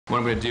What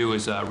I'm going to do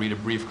is read a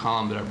brief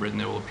column that I've written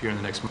that will appear in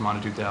the next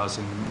Mondo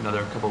 2000 in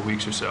another couple of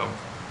weeks or so.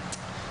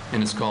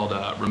 And it's called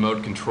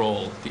Remote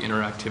Control, the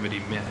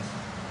Interactivity Myth.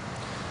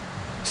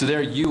 So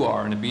there you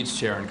are in a beach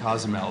chair in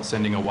Cozumel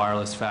sending a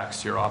wireless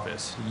fax to your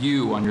office.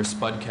 You on your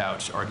spud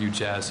couch argue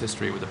jazz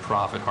history with a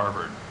prof at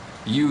Harvard.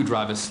 You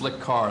drive a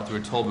slick car through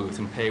a toll booth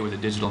and pay with a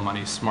digital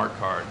money smart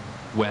card.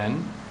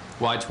 When?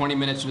 Why, 20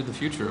 minutes into the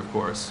future, of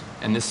course.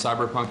 And this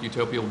cyberpunk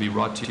utopia will be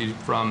brought to you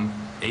from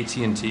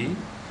AT&T?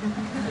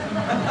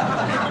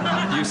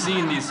 You've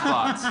seen these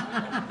spots.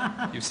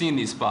 You've seen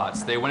these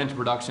spots. They went into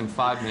production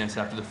 5 minutes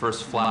after the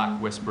first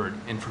FLAC whispered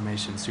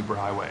information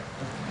superhighway.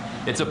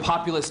 It's a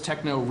populist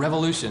techno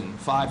revolution,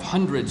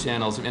 500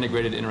 channels of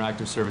integrated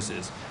interactive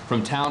services,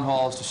 from town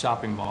halls to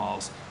shopping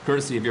malls,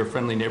 courtesy of your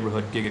friendly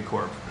neighborhood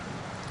gigacorp.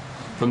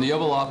 From the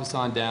Oval Office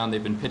on down,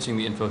 they've been pitching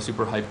the info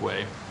super hype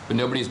way, but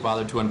nobody's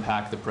bothered to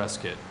unpack the press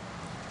kit.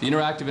 The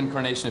interactive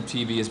incarnation of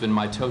TV has been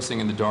mitosing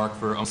in the dark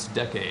for almost a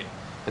decade,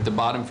 at the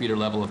bottom feeder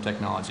level of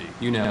technology.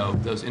 You know,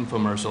 those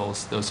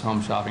infomercials, those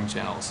home shopping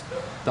channels.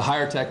 The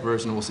higher tech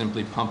version will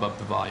simply pump up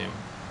the volume.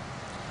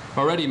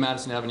 Already,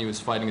 Madison Avenue is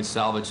fighting to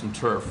salvage some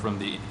turf from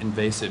the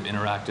invasive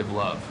interactive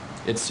love.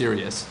 It's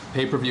serious.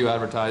 Pay-per-view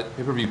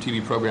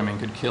TV programming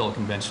could kill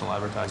conventional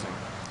advertising.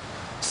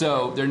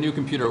 So, their new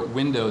computer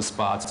Windows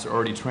spots are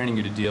already training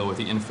you to deal with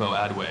the info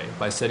adway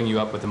by setting you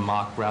up with a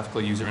mock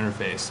graphical user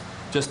interface.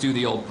 Just do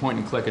the old point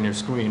and click on your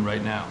screen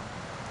right now.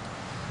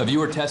 A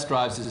viewer test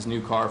drives his new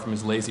car from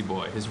his Lazy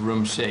Boy. His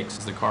room shakes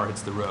as the car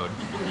hits the road.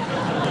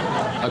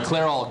 A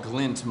Clairol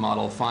Glint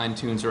model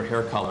fine-tunes her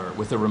hair color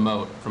with a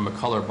remote from a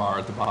color bar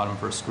at the bottom of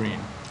her screen.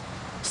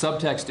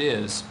 Subtext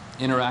is,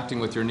 interacting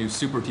with your new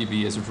Super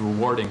TV is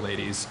rewarding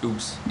ladies,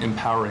 oops,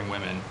 empowering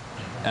women,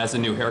 as a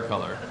new hair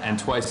color, and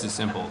twice as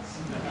simple.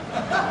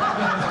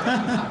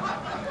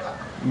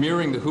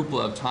 Mirroring the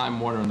hoopla of Time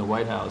Warner and the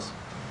White House,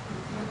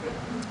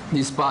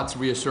 these spots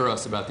reassure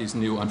us about these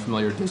new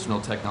unfamiliar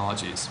digital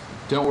technologies.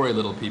 Don't worry,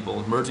 little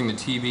people. Merging the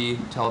TV,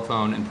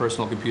 telephone, and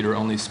personal computer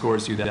only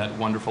scores you that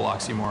wonderful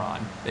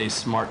oxymoron, a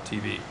smart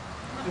TV.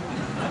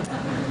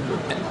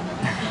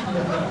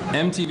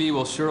 MTV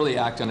will surely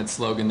act on its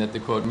slogan that the,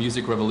 quote,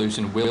 music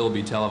revolution will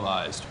be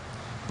televised.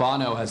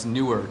 Bono has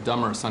newer,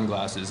 dumber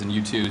sunglasses in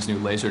U2's new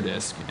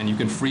Laserdisc, and you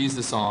can freeze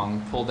the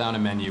song, pull down a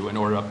menu, and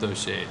order up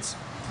those shades.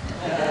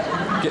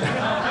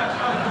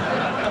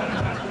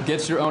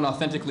 Get your own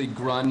authentically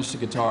grunge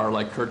guitar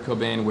like Kurt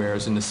Cobain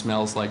wears in the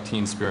Smells Like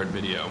Teen Spirit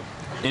video.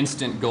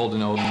 Instant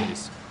golden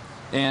oldies.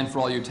 And for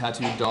all you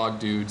tattooed dog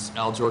dudes,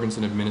 Al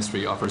Jorgensen of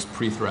Ministry offers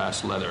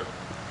pre-thrashed leather.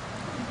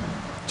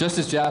 Just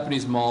as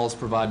Japanese malls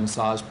provide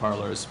massage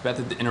parlors, bet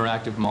that the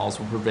interactive malls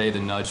will purvey the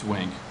nudge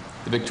wink.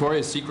 The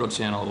Victoria's Secret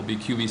channel will be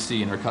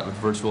QVC intercut with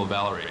virtual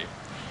Valerie.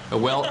 A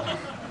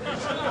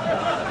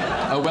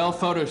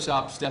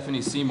well-photoshopped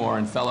Stephanie Seymour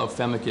and fellow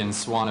femmikins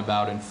swan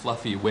about in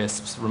fluffy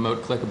wisps,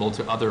 remote clickable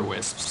to other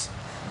wisps.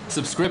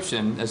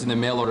 Subscription, as in the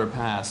mail order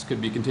past, could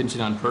be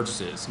contingent on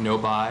purchases. No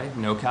buy,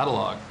 no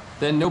catalog.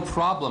 Then no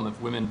problem if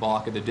women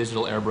balk at the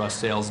digital airbrush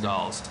sales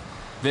dolls.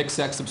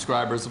 VicSex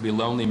subscribers will be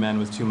lonely men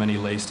with too many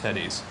laced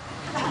headies.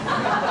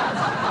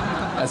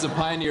 As a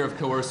pioneer of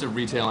coercive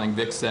retailing,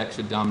 VicSex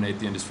should dominate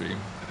the industry.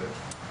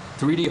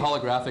 3D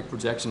holographic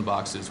projection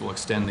boxes will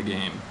extend the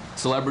game.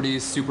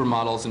 Celebrities,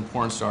 supermodels, and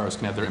porn stars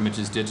can have their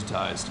images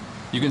digitized.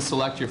 You can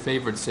select your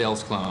favorite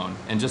sales clone,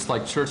 and just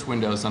like church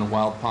windows on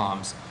Wild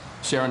Palms,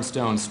 Sharon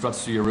Stone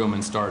struts through your room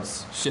and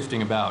starts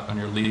shifting about on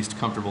your least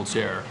comfortable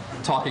chair,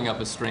 talking up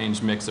a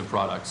strange mix of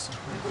products.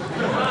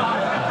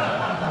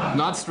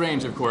 Not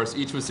strange, of course.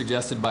 Each was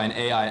suggested by an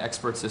AI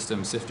expert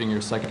system sifting your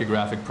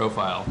psychographic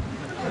profile.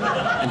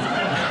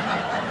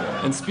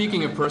 And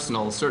speaking of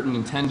personal, certain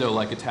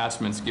Nintendo-like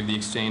attachments give the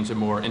exchange a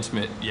more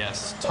intimate,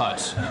 yes,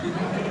 touch.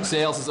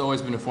 Sales has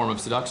always been a form of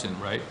seduction,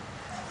 right?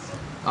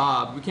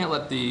 We can't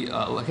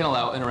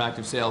allow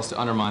interactive sales to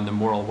undermine the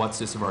moral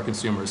whatsis of our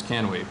consumers,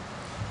 can we?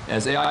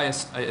 As AI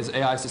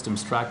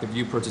systems track the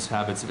view purchase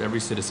habits of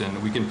every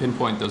citizen, we can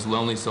pinpoint those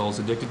lonely souls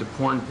addicted to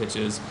porn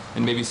pitches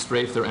and maybe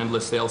strafe their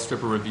endless sales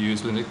stripper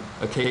reviews with an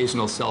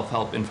occasional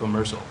self-help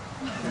infomercial.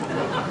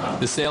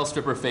 The sales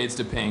stripper fades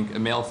to pink, a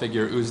male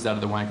figure oozes out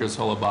of the wanker's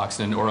holobox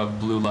in an aura of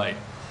blue light.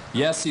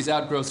 Yes, he's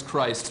outgrossed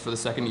Christ for the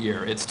second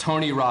year. It's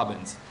Tony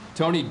Robbins.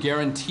 Tony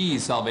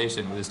guarantees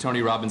salvation with his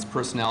Tony Robbins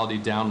personality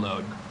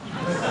download.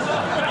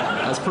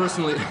 As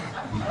personally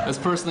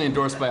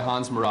endorsed by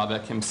Hans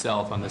Moravec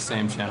himself on the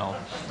same channel.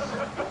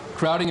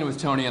 Crowding in with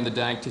Tony on the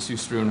dank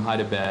tissue-strewn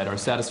hide-a-bed are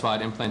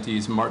satisfied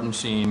implantees Martin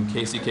Sheen,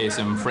 Casey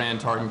Kasem, Fran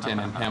Tarkington,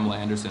 and Pamela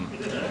Anderson.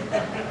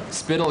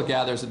 Spittle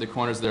gathers at the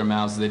corners of their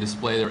mouths as they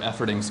display their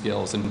efforting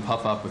skills and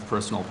puff up with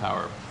personal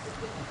power.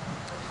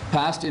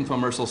 Past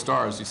infomercial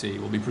stars, you see,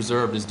 will be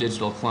preserved as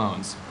digital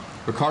clones.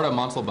 Ricardo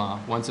Montalban,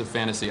 once of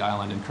Fantasy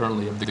Island and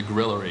currently of the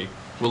Grillery,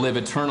 will live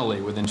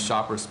eternally within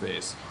shopper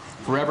space,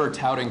 forever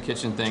touting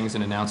kitchen things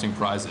and announcing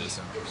prizes.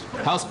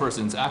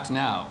 Housepersons, act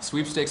now.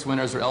 Sweepstakes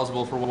winners are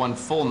eligible for one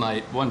full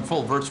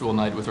virtual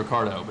night with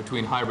Ricardo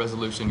between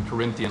high-resolution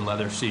Corinthian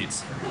leather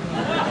sheets.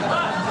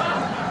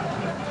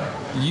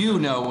 You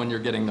know when you're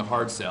getting the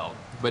hard sell,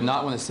 but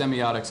not when the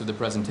semiotics of the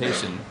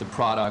presentation, the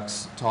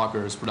products,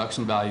 talkers,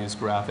 production values,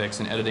 graphics,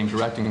 and editing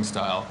directing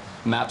style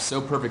map so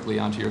perfectly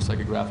onto your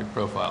psychographic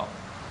profile.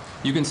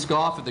 You can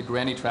scoff at the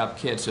granny trap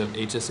kitsch of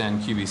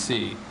HSN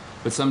QVC,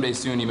 but someday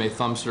soon you may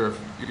thumb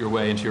surf your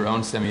way into your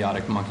own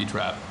semiotic monkey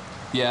trap.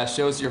 Yeah,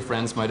 shows your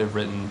friends might have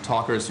written,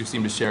 talkers who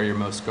seem to share your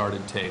most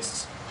guarded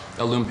tastes.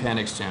 A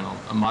Lumpanix channel,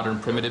 a modern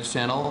primitives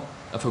channel,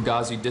 a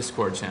Fugazi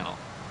Discord channel.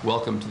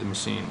 Welcome to the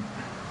machine.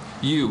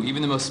 You,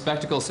 even the most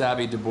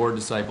spectacle-savvy Debord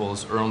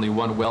disciples, are only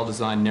one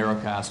well-designed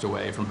narrowcast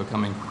away from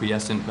becoming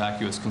quiescent,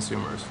 vacuous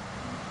consumers.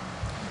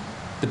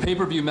 The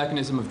pay-per-view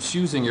mechanism of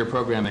choosing your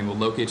programming will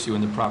locate you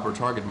in the proper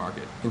target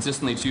market.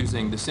 Consistently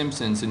choosing The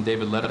Simpsons and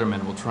David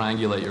Letterman will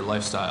triangulate your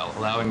lifestyle,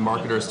 allowing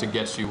marketers to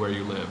get you where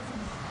you live.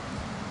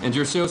 And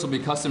your shows will be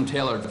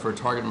custom-tailored for a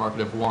target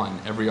market of one,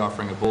 every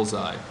offering a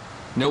bullseye.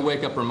 No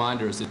wake-up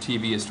reminders that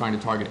TV is trying to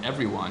target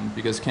everyone,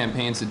 because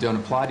campaigns that don't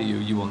apply to you,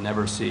 you will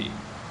never see.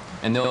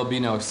 And there will be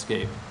no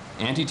escape.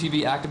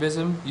 Anti-TV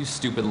activism? You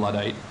stupid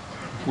Luddite.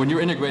 When your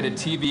integrated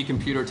TV,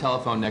 computer,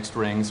 telephone next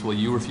rings, will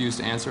you refuse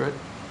to answer it?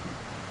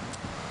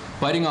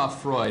 Biting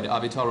off Freud,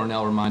 Avital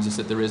Ronell reminds us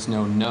that there is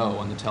no no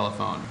on the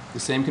telephone.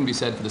 The same can be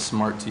said for the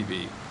smart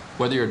TV.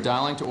 Whether you're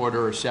dialing to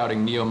order or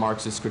shouting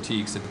neo-Marxist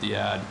critiques at the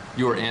ad,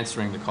 you are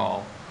answering the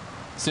call.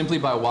 Simply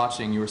by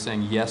watching, you are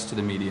saying yes to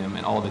the medium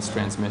and all of its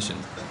transmission.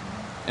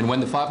 And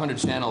when the 500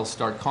 channels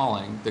start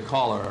calling, the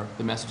caller,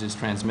 the messages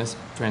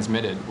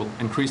transmitted, will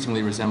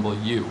increasingly resemble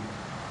you.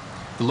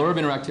 The lure of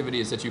interactivity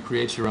is that you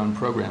create your own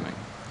programming.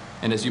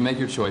 And as you make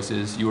your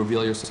choices, you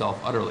reveal yourself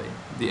utterly.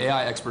 The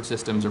AI expert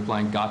systems are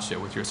playing gotcha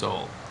with your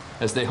soul.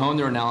 As they hone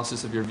their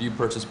analysis of your view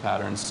purchase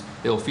patterns,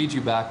 they will feed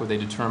you back what they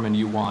determine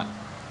you want,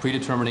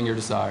 predetermining your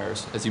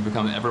desires as you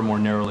become ever more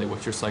narrowly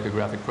what your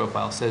psychographic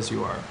profile says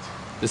you are.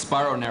 The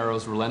spiral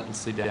narrows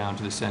relentlessly down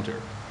to the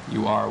center.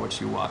 You are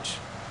what you watch.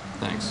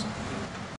 Thanks.